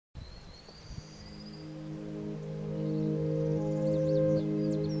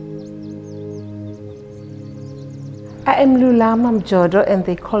am Lulama Mjodo and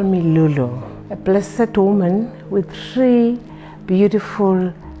they call me Lulu, a blessed woman with 3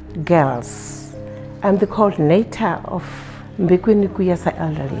 beautiful girls. I'm the coordinator of Mbekweni Kuyasa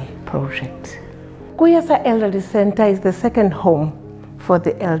Elderly project. Kuyasa Elderly Centre is the second home for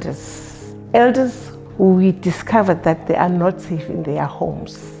the elders. Elders who we discovered that they are not safe in their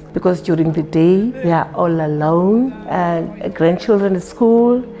homes because during the day they are all alone, grandchildren at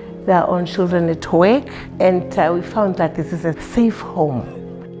school, their own children at work, and we found that this is a safe home.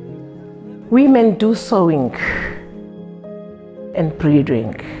 Women do sewing and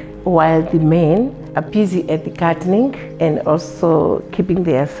breeding, while the men are busy at the gardening and also keeping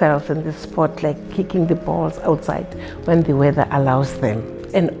themselves in the sport, like kicking the balls outside when the weather allows them.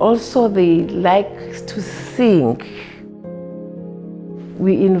 And also they like to sing.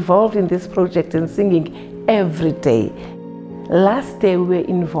 We involved in this project in singing every day. Last day we were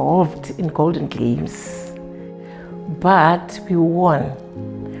involved in Golden Games, but we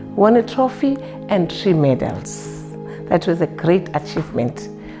won a trophy and 3 medals. That was a great achievement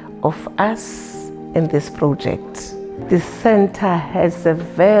of us in this project. This center has a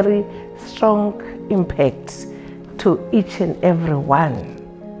very strong impact to each and every one.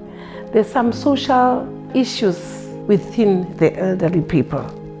 There's some social issues within the elderly people,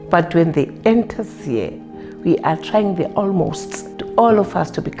 but when they enter here, we are trying the almost to all of us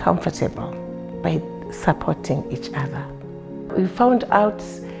to be comfortable by supporting each other. We found out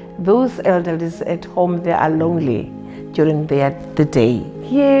those elderly at home, they are lonely during the day.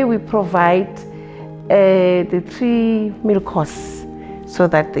 Here we provide the 3 meal courses so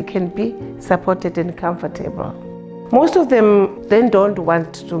that they can be supported and comfortable. Most of them then don't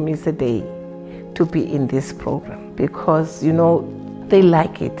want to miss a day to be in this program because, you know, they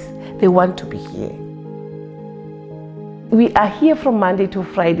like it. They want to be here. We are here from Monday to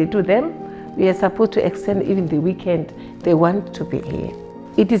Friday. To them, we are supposed to extend even the weekend. They want to be here.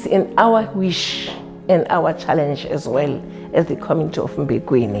 It is in our wish and our challenge as well as the community of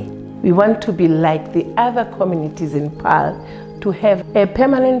Mbekweni. We want to be like the other communities in Paarl, to have a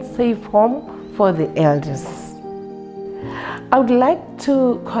permanent safe home for the elders. I would like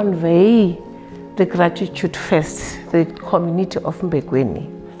to convey the gratitude first to the community of Mbekweni.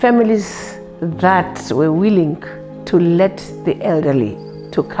 Families that were willing to let the elderly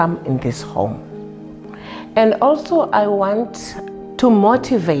to come in this home. And also I want to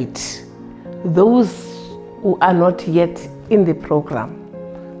motivate those who are not yet in the program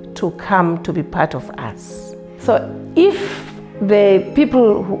to come to be part of us. So if the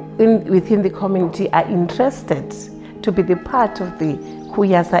people within the community are interested to be the part of the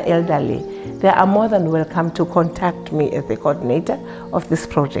Kuyasa Elderly, they are more than welcome to contact me as the coordinator of this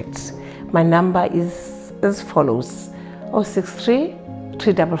project. My number is as follows: 063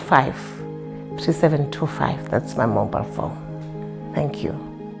 355 3725. That's my mobile phone. Thank you.